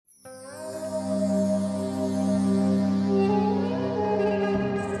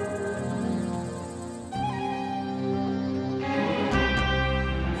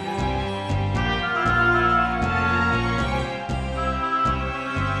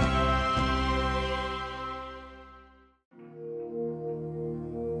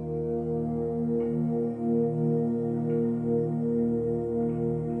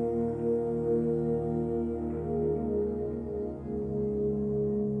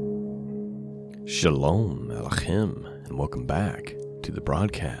Shalom Alachem, and welcome back to the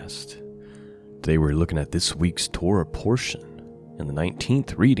broadcast. Today we're looking at this week's Torah portion, and the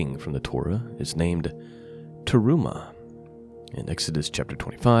 19th reading from the Torah is named Terumah. In Exodus chapter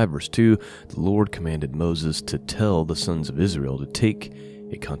 25, verse 2, the Lord commanded Moses to tell the sons of Israel to take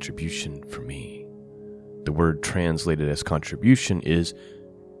a contribution for me. The word translated as contribution is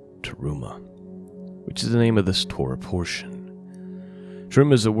Terumah, which is the name of this Torah portion.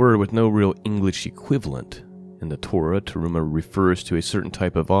 Terumah is a word with no real English equivalent. In the Torah, terumah refers to a certain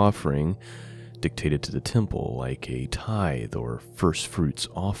type of offering dictated to the temple, like a tithe or first fruits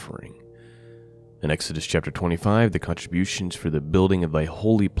offering. In Exodus chapter 25, the contributions for the building of thy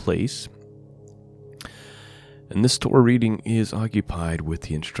holy place. And this Torah reading is occupied with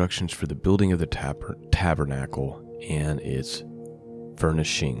the instructions for the building of the tabernacle and its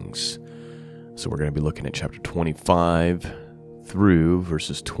furnishings. So we're going to be looking at chapter 25 through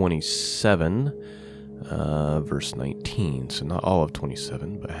verses 27, verse 19. So not all of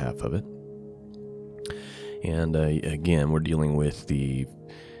 27, but half of it. And again, we're dealing with the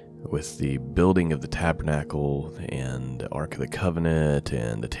building of the tabernacle and the Ark of the Covenant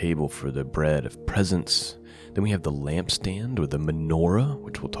and the table for the bread of presence. Then we have the lampstand or the menorah,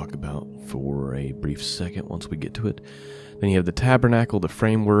 which we'll talk about for a brief second once we get to it. Then you have the tabernacle, the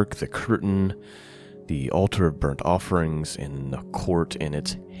framework, the curtain, the altar of burnt offerings, and the court and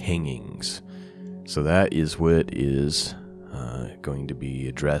its hangings. So that is what is going to be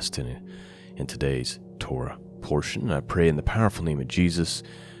addressed in today's Torah portion. I pray in the powerful name of Jesus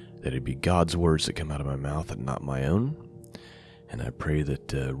that it be God's words that come out of my mouth and not my own. And I pray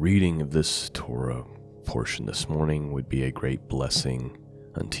that reading of this Torah portion this morning would be a great blessing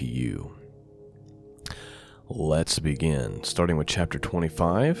unto you. Let's begin, starting with chapter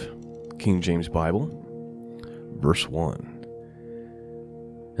 25, King James Bible, verse 1.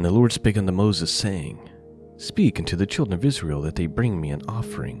 And the Lord spake unto Moses, saying, Speak unto the children of Israel that they bring me an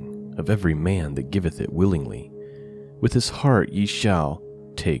offering of every man that giveth it willingly. With his heart ye shall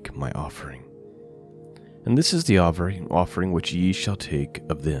take my offering. And this is the offering which ye shall take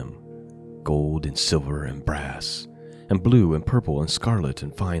of them, gold and silver and brass, and blue and purple and scarlet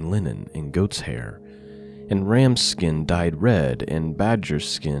and fine linen and goat's hair, and ram's skin dyed red, and badger's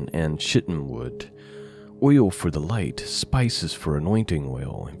skin and shittim wood, oil for the light, spices for anointing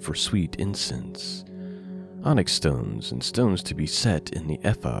oil, and for sweet incense, onyx stones, and stones to be set in the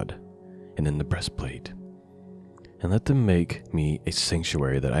ephod, and in the breastplate. And let them make me a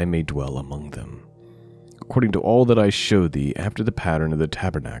sanctuary that I may dwell among them, according to all that I showed thee after the pattern of the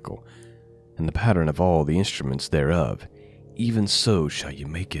tabernacle, and the pattern of all the instruments thereof, even so shall you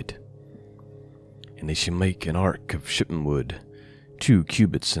make it. And they shall make an ark of shittim wood. 2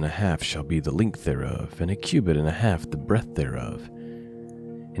 cubits and a half shall be the length thereof, and 1 cubit and a half the breadth thereof,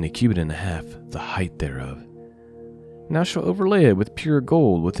 and 1 cubit and a half the height thereof. And thou shalt overlay it with pure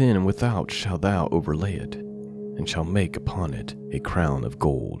gold, within and without shalt thou overlay it, and shalt make upon it a crown of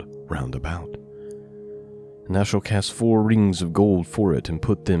gold round about. And thou shalt cast 4 rings of gold for it, and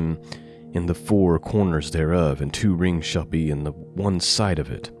put them in the 4 corners thereof, and 2 rings shall be in the one side of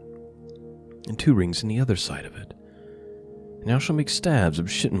it, and 2 rings in the other side of it. And thou shalt make staves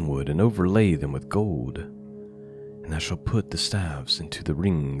of shittim wood, and overlay them with gold. And thou shalt put the staves into the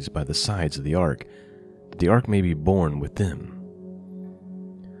rings by the sides of the ark, that the ark may be borne with them.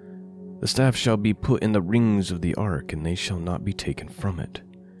 The staff shall be put in the rings of the ark, and they shall not be taken from it.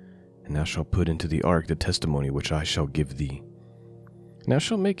 And thou shalt put into the ark the testimony which I shall give thee. And thou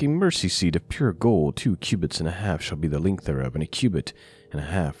shalt make a mercy seat of pure gold. 2 cubits and a half shall be the length thereof, and 1 cubit and a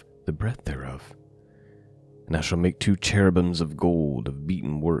half the breadth thereof. And thou shalt make 2 cherubims of gold, of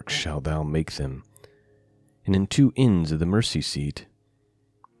beaten work shalt thou make them, and in 2 ends of the mercy seat.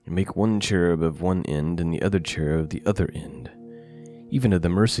 And make 1 cherub of one end, and the other cherub of the other end. Even of the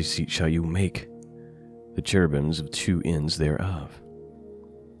mercy seat shall you make the cherubims of 2 ends thereof.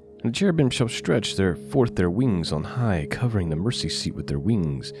 And the cherubim shall stretch forth their wings on high, covering the mercy seat with their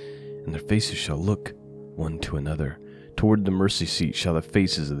wings, and their faces shall look one to another. Toward the mercy seat shall the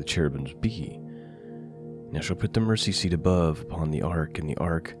faces of the cherubims be. And thou shalt put the mercy seat above upon the ark, and the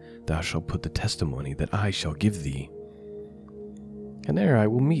ark thou shalt put the testimony that I shall give thee. And there I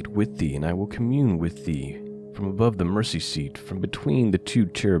will meet with thee, and I will commune with thee from above the mercy seat, from between the 2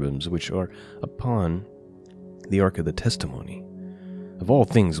 cherubims which are upon the ark of the testimony, of all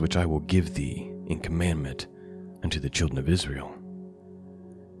things which I will give thee in commandment unto the children of Israel.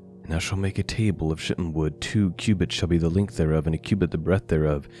 And thou shalt make a table of shittim wood. 2 cubits shall be the length thereof, and 1 cubit the breadth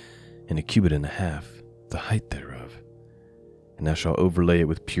thereof, and 1 cubit and a half the height thereof. And thou shalt overlay it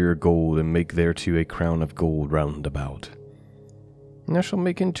with pure gold, and make thereto a crown of gold round about. And thou shalt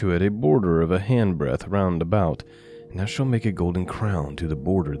make into it a border of a handbreadth round about, and thou shalt make a golden crown to the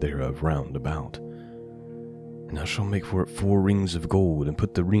border thereof round about. And thou shalt make for it 4 rings of gold, and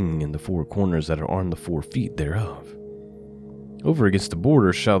put the ring in the 4 corners that are on the 4 feet thereof. Over against the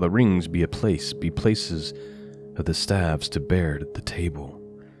border shall the rings be places of the staves to bear at the table.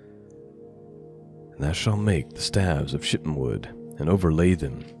 And thou shalt make the staves of shittim wood, and overlay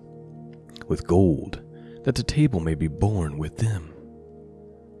them with gold, that the table may be borne with them.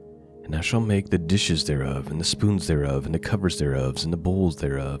 And thou shalt make the dishes thereof, and the spoons thereof, and the covers thereof, and the bowls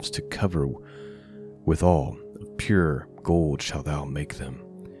thereof, to cover withal. Of pure gold shalt thou make them.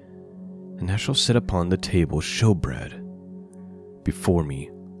 And thou shalt set upon the table showbread before me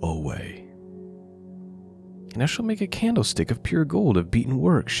alway. And thou shalt make a candlestick of pure gold, of beaten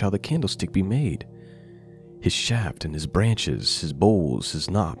work shall the candlestick be made. His shaft and his branches, his bowls, his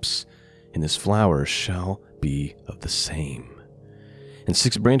knops, and his flowers shall be of the same. And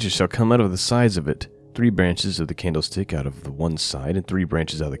 6 branches shall come out of the sides of it, 3 branches of the candlestick out of the one side, and 3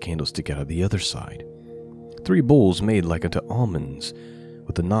 branches out of the candlestick out of the other side. 3 bowls made like unto almonds,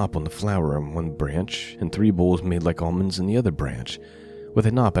 with a knop on the flower on one branch, and 3 bowls made like almonds in the other branch, with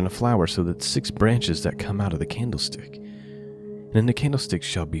a knop and a flower, so that 6 branches that come out of the candlestick. And in the candlestick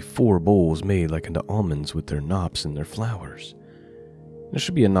shall be 4 bowls made like unto almonds, with their knops and their flowers. There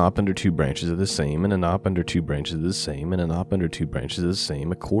shall be a knop under 2 branches of the same, and a knop under 2 branches of the same, and a knop under 2 branches of the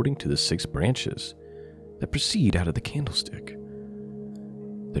same, according to the 6 branches that proceed out of the candlestick.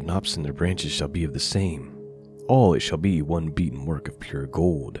 Their knops and their branches shall be of the same. All it shall be one beaten work of pure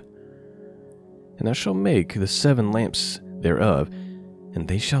gold. And thou shalt make the 7 lamps thereof, and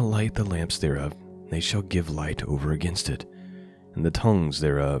they shall light the lamps thereof, and they shall give light over against it. And the tongues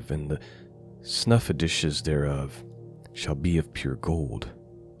thereof, and the snuff dishes thereof, shall be of pure gold.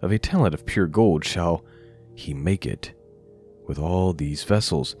 Of a talent of pure gold shall he make it with all these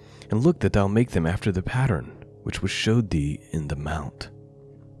vessels. And look that thou make them after the pattern which was showed thee in the mount.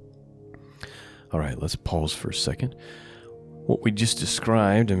 All right, let's pause for a second. What we just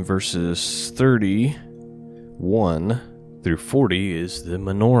described in verses 31 through 40 is the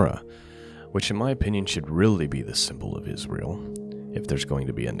menorah, which in my opinion should really be the symbol of Israel. If there's going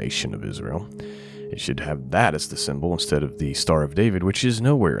to be a nation of Israel, it should have that as the symbol instead of the Star of David, which is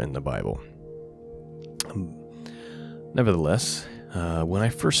nowhere in the Bible. Nevertheless, when I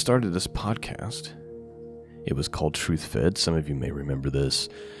first started this podcast, it was called Truth Fed. Some of you may remember this.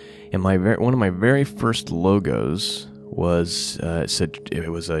 And one of my very first logos was, it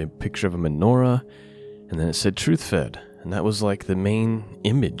was a picture of a menorah, and then it said Truth Fed. And that was like the main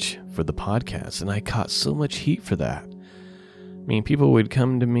image for the podcast. And I caught so much heat for that. I mean, people would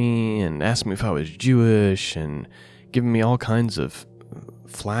come to me and ask me if I was Jewish and giving me all kinds of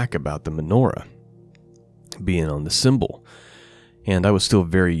flack about the menorah being on the symbol. And I was still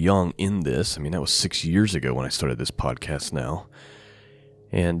very young in this. I mean, that was 6 years ago when I started this podcast now.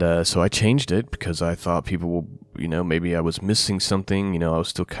 And so I changed it because I thought people will, maybe I was missing something. I was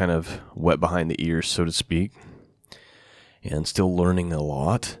still kind of wet behind the ears, so to speak, and still learning a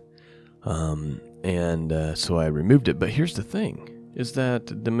lot. So I removed it. But here's the thing, is that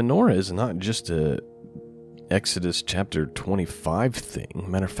the menorah is not just a Exodus chapter 25 thing.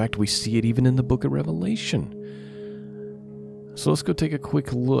 Matter of fact, we see it even in the book of Revelation. So let's go take a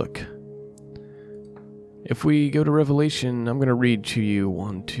quick look. If we go to Revelation, I'm going to read to you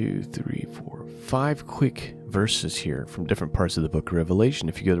 5 quick verses here from different parts of the book of Revelation.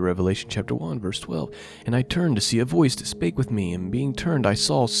 If you go to Revelation chapter 1, verse 12, and I turned to see a voice that spake with me, and being turned, I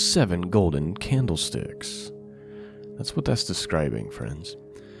saw 7 golden candlesticks. That's what that's describing, friends.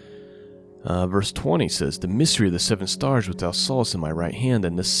 Verse 20 says, the mystery of the 7 stars which thou sawest in my right hand,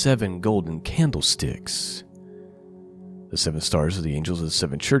 and the 7 golden candlesticks. The 7 stars are the angels of the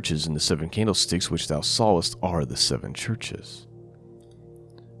 7 churches, and the 7 candlesticks which thou sawest are the 7 churches.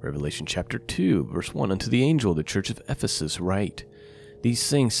 Revelation chapter 2, verse 1, unto the angel of the church of Ephesus write, these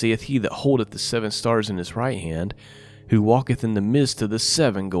things saith he that holdeth the 7 stars in his right hand, who walketh in the midst of the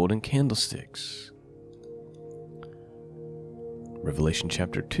 7 golden candlesticks. Revelation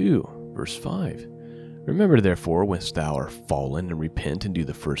chapter 2, verse 5, remember therefore whence thou art fallen, and repent and do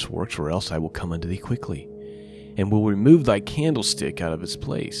the first works, or else I will come unto thee quickly, and will remove thy candlestick out of its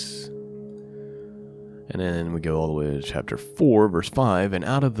place. And then we go all the way to chapter 4, verse 5, and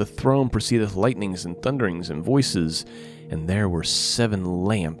out of the throne proceedeth lightnings and thunderings and voices, and there were 7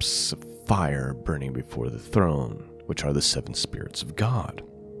 lamps of fire burning before the throne, which are the 7 spirits of God.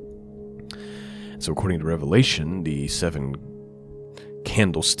 And so according to Revelation, the 7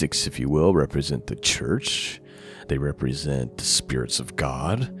 candlesticks, if you will, represent the church. They represent the spirits of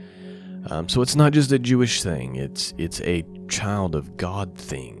God. So it's not just a Jewish thing, it's a child of God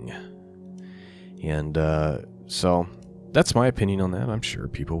thing. And so that's my opinion on that. I'm sure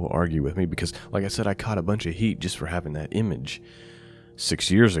people will argue with me because, like I said, I caught a bunch of heat just for having that image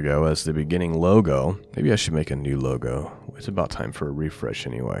 6 years ago as the beginning logo. Maybe I should make a new logo. It's about time for a refresh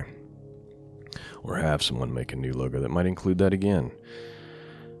anyway. Or have someone make a new logo that might include that again.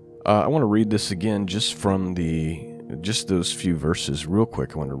 I want to read this again just from just those few verses real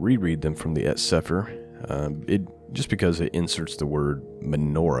quick. I want to reread them from the Et Sefer. Just because it inserts the word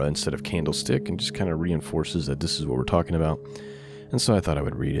menorah instead of candlestick and just kind of reinforces that this is what we're talking about. And so I thought I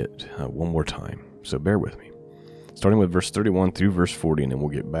would read it one more time. So bear with me. Starting with verse 31 through verse 40, and then we'll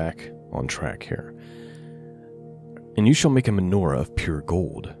get back on track here. And you shall make a menorah of pure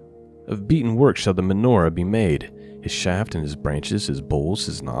gold. Of beaten work shall the menorah be made. His shaft and his branches, his bowls,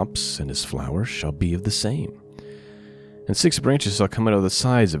 his knops, and his flowers shall be of the same. And 6 branches shall come out of the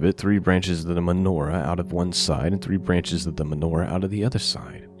sides of it, 3 branches of the menorah out of one side, and 3 branches of the menorah out of the other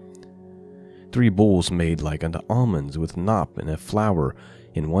side. 3 bowls made like unto almonds, with knop and a flower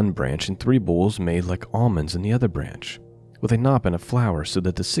in one branch, and 3 bowls made like almonds in the other branch, with a knop and a flower, so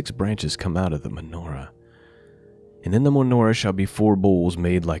that the 6 branches come out of the menorah. And in the menorah shall be 4 bowls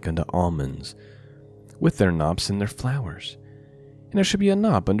made like unto almonds, with their knops and their flowers. And there shall be a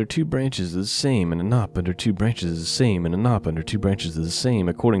knop under 2 branches of the same, and a knop under 2 branches of the same, and a knop under 2 branches of the same,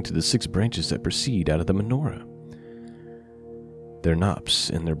 according to the 6 branches that proceed out of the menorah. Their knops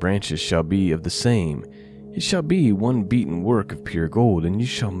and their branches shall be of the same. It shall be one beaten work of pure gold, and you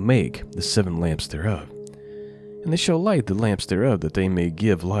shall make the 7 lamps thereof. And they shall light the lamps thereof, that they may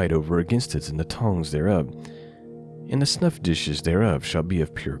give light over against it, and the tongs thereof. And the snuff dishes thereof shall be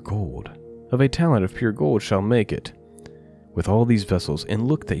of pure gold. Of a talent of pure gold shall make it, with all these vessels, and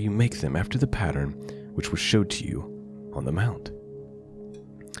look that you make them after the pattern which was showed to you on the mount.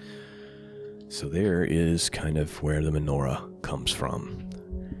 So there is kind of where the menorah comes from.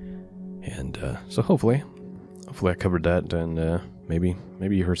 And so hopefully I covered that, and maybe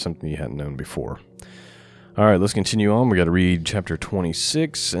you heard something you hadn't known before. All right, let's continue on. We got to read chapter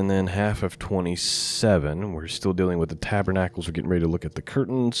 26 and then half of 27. We're still dealing with the tabernacles. We're getting ready to look at the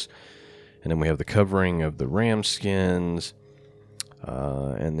curtains. And then we have the covering of the ram skins,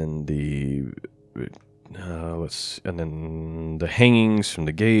 and then the hangings from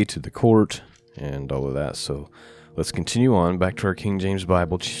the gate to the court, and all of that. So let's continue on back to our King James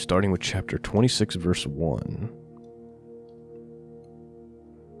Bible, starting with chapter 26, verse 1.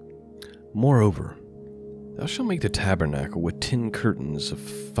 Moreover, thou shalt make the tabernacle with 10 curtains of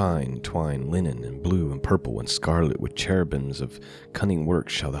fine twine linen, and blue and purple and scarlet, with cherubims of cunning work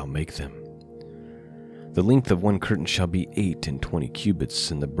shalt thou make them. The length of one curtain shall be 28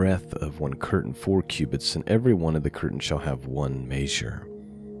 cubits, and the breadth of one curtain 4 cubits, and every one of the curtains shall have one measure.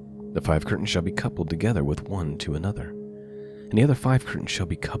 The 5 curtains shall be coupled together with one to another, and the other 5 curtains shall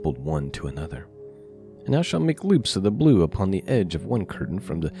be coupled one to another. And thou shalt make loops of the blue upon the edge of one curtain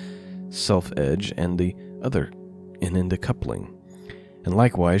from the self edge, and the other, and in the coupling. And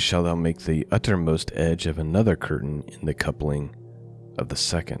likewise shalt thou make the uttermost edge of another curtain in the coupling of the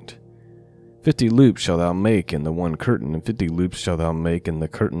second. 50 loops shalt thou make in the one curtain, and 50 loops shalt thou make in the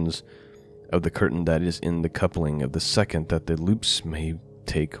curtains of the curtain that is in the coupling of the second, that the loops may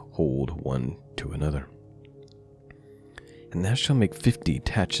take hold one to another. And thou shalt make 50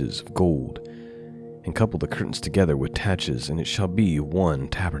 taches of gold, and couple the curtains together with taches, and it shall be one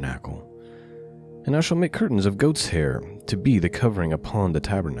tabernacle. And thou shalt make curtains of goat's hair to be the covering upon the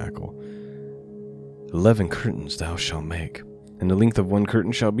tabernacle. 11 curtains thou shalt make. And the length of one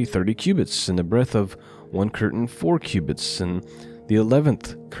curtain shall be 30 cubits, and the breadth of one curtain 4 cubits, and the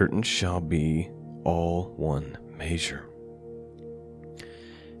 11th curtain shall be all one measure.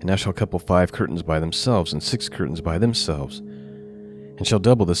 And thou shalt couple 5 curtains by themselves, and 6 curtains by themselves, and shall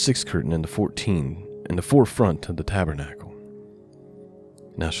double the 6th curtain in the forefront of the tabernacle.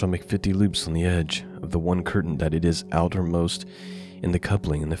 And thou shalt make 50 loops on the edge of the one curtain that it is outermost in the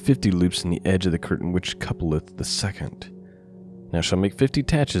coupling, and the 50 loops in the edge of the curtain which coupleth the second. Now shall make 50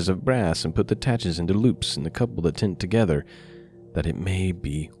 taches of brass, and put the taches into loops, and couple the tent together, that it may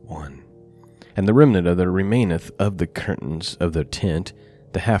be one. And the remnant of that remaineth of the curtains of the tent,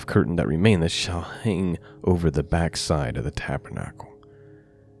 the half curtain that remaineth, shall hang over the backside of the tabernacle.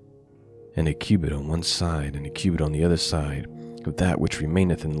 And a cubit on one side, and a cubit on the other side, of that which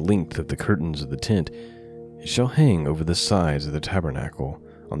remaineth in length of the curtains of the tent, it shall hang over the sides of the tabernacle,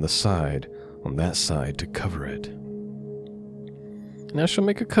 on that side to cover it. And thou shalt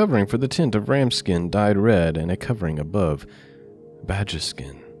make a covering for the tent of ram skin dyed red, and a covering above badger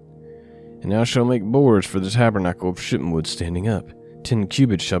skin. And thou shalt make boards for the tabernacle of shittim wood standing up, 10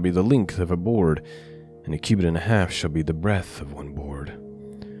 cubits shall be the length of a board, and 1.5 cubits shall be the breadth of one board.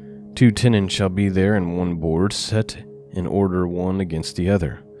 2 tenons shall be there in one board, set in order one against the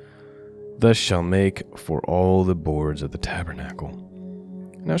other. Thus shall make for all the boards of the tabernacle.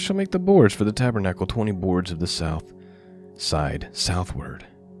 And thou shalt make the boards for the tabernacle 20 boards of the south side southward.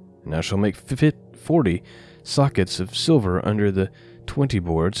 And thou shalt make 40 sockets of silver under the 20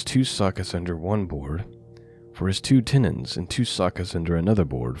 boards, 2 sockets under one board for his 2 tenons, and 2 sockets under another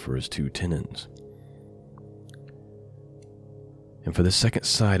board for his 2 tenons. And for the second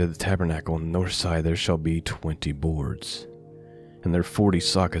side of the tabernacle on the north side there shall be 20 boards. And there are 40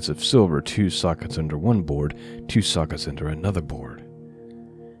 sockets of silver, 2 sockets under one board, 2 sockets under another board.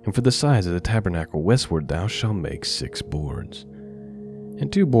 And for the sides of the tabernacle westward thou shalt make 6 boards.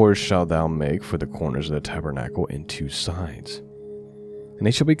 And 2 boards shalt thou make for the corners of the tabernacle in 2 sides. And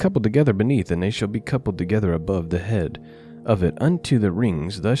they shall be coupled together beneath, and they shall be coupled together above the head of it unto the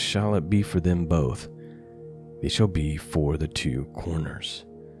rings, thus shall it be for them both. They shall be for the 2 corners.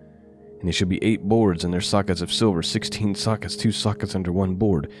 And they shall be 8 boards in their sockets of silver, 16 sockets, 2 sockets under one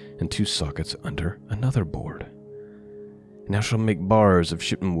board, and 2 sockets under another board. And thou shalt make bars of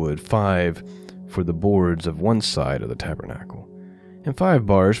shittim wood, 5 for the boards of one side of the tabernacle, and 5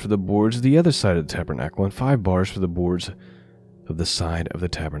 bars for the boards of the other side of the tabernacle, and 5 bars for the boards of the side of the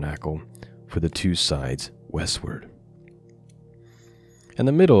tabernacle for the 2 sides westward. And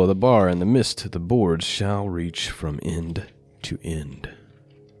the middle of the bar and the midst of the boards shall reach from end to end.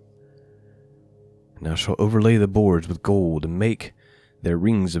 And thou shalt overlay the boards with gold, and make their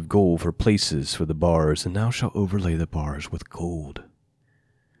rings of gold for places for the bars, and thou shalt overlay the bars with gold.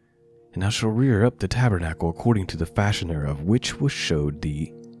 And thou shalt rear up the tabernacle according to the fashion thereof, which was showed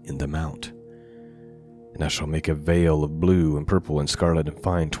thee in the mount. And thou shalt make a veil of blue and purple and scarlet and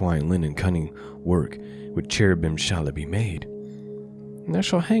fine twined linen cunning work, with cherubim shall it be made. And thou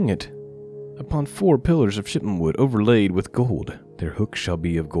shalt hang it upon 4 pillars of shittim wood overlaid with gold. Their hooks shall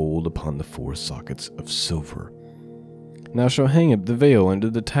be of gold upon the 4 sockets of silver. And thou shalt hang up the veil under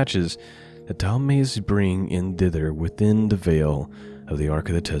the taches, that thou mayest bring in thither within the veil of the ark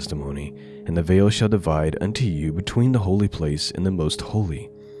of the testimony. And the veil shall divide unto you between the holy place and the most holy.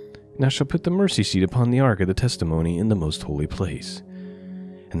 And thou shalt put the mercy seat upon the ark of the testimony in the most holy place.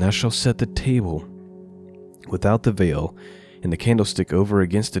 And thou shalt set the table without the veil, and the candlestick over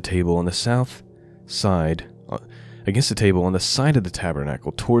against the table on the south side, against the table on the side of the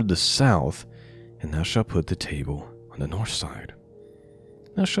tabernacle toward the south, and thou shalt put the table on the north side.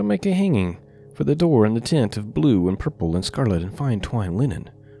 Thou shalt make a hanging for the door in the tent of blue and purple and scarlet and fine twined linen,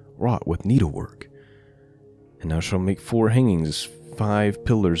 wrought with needlework. And thou shalt make 4 hangings, 5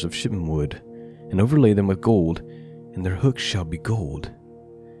 pillars of shittim wood, and overlay them with gold, and their hooks shall be gold.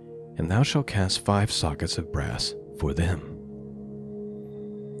 And thou shalt cast 5 sockets of brass for them.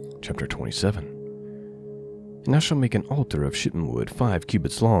 Chapter 27. And thou shalt make an altar of shittim wood, 5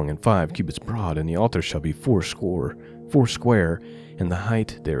 cubits long and 5 cubits broad, and the altar shall be 4 square, and the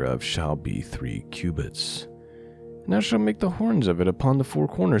height thereof shall be 3 cubits. And thou shalt make the horns of it upon the 4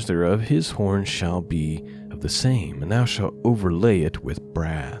 corners thereof, his horns shall be of the same, and thou shalt overlay it with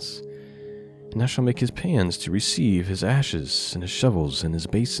brass. And thou shalt make his pans to receive his ashes, and his shovels, and his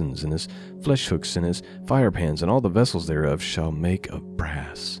basins, and his flesh hooks, and his fire pans, and all the vessels thereof shall make of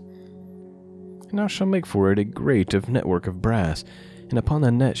brass. And thou shalt make for it a grate of network of brass, and upon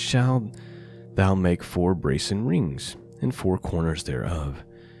the net shalt thou make 4 brasen rings, and 4 corners thereof.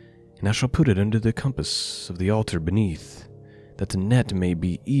 And thou shalt put it under the compass of the altar beneath, that the net may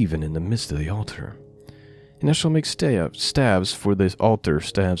be even in the midst of the altar. And thou shalt make staves for this altar,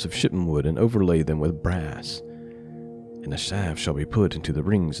 staves of shittim wood, and overlay them with brass. And the staff shall be put into the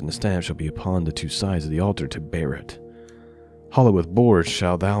rings, and the staff shall be upon the 2 sides of the altar to bear it. Hollow with boards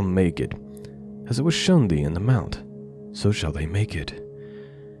shalt thou make it, as it was shown thee in the mount, so shall they make it.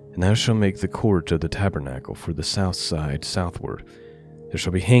 And thou shalt make the court of the tabernacle for the south side southward. There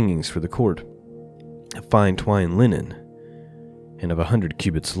shall be hangings for the court of fine twined linen, and of 100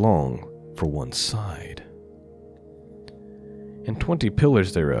 cubits long for one side. And 20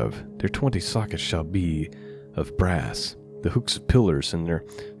 pillars thereof, their 20 sockets shall be of brass. The hooks of pillars and their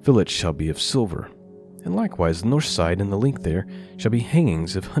fillets shall be of silver. And likewise the north side and the length there shall be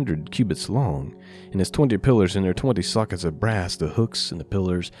hangings of 100 cubits long, and its 20 pillars and their 20 sockets of brass, the hooks and the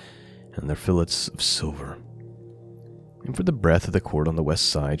pillars and their fillets of silver. And for the breadth of the court on the west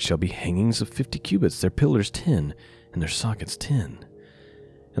side shall be hangings of 50 cubits, their pillars 10, and their sockets 10.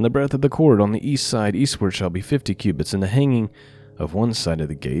 And the breadth of the court on the east side eastward shall be 50 cubits, and the hanging of one side of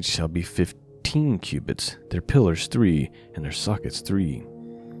the gate shall be 15 cubits, their pillars 3, and their sockets 3.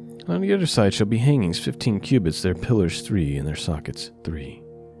 And on the other side shall be hangings 15 cubits, their pillars 3, and their sockets 3.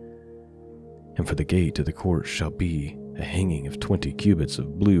 And for the gate of the court shall be a hanging of 20 cubits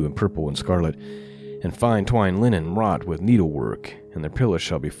of blue and purple and scarlet, and fine twined linen wrought with needlework, and their pillars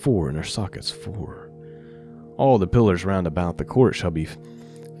shall be 4, and their sockets 4. All the pillars round about the court shall be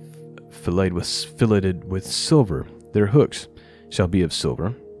filleted with silver. Their hooks shall be of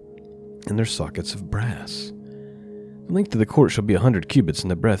silver, and their sockets of brass. The length of the court shall be 100 cubits,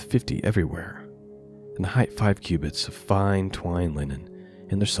 and the breadth 50 everywhere, and the height 5 cubits of fine twined linen,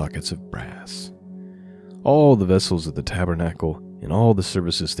 and their sockets of brass. All the vessels of the tabernacle, and all the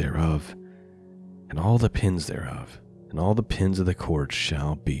services thereof, and all the pins thereof, and all the pins of the court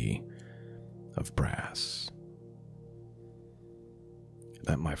shall be of brass.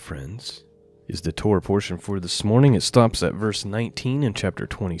 That, my friends, is the Torah portion for this morning. It stops at verse 19 in chapter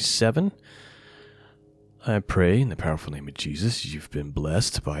 27. I pray in the powerful name of Jesus you've been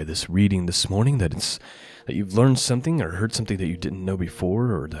blessed by this reading this morning, that you've learned something or heard something that you didn't know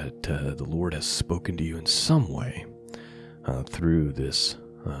before, or that the Lord has spoken to you in some way through this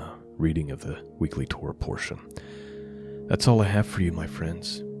reading of the weekly Torah portion. That's all I have for you, my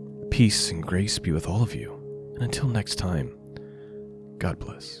friends. Peace and grace be with all of you. And until next time, God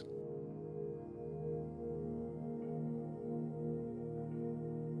bless.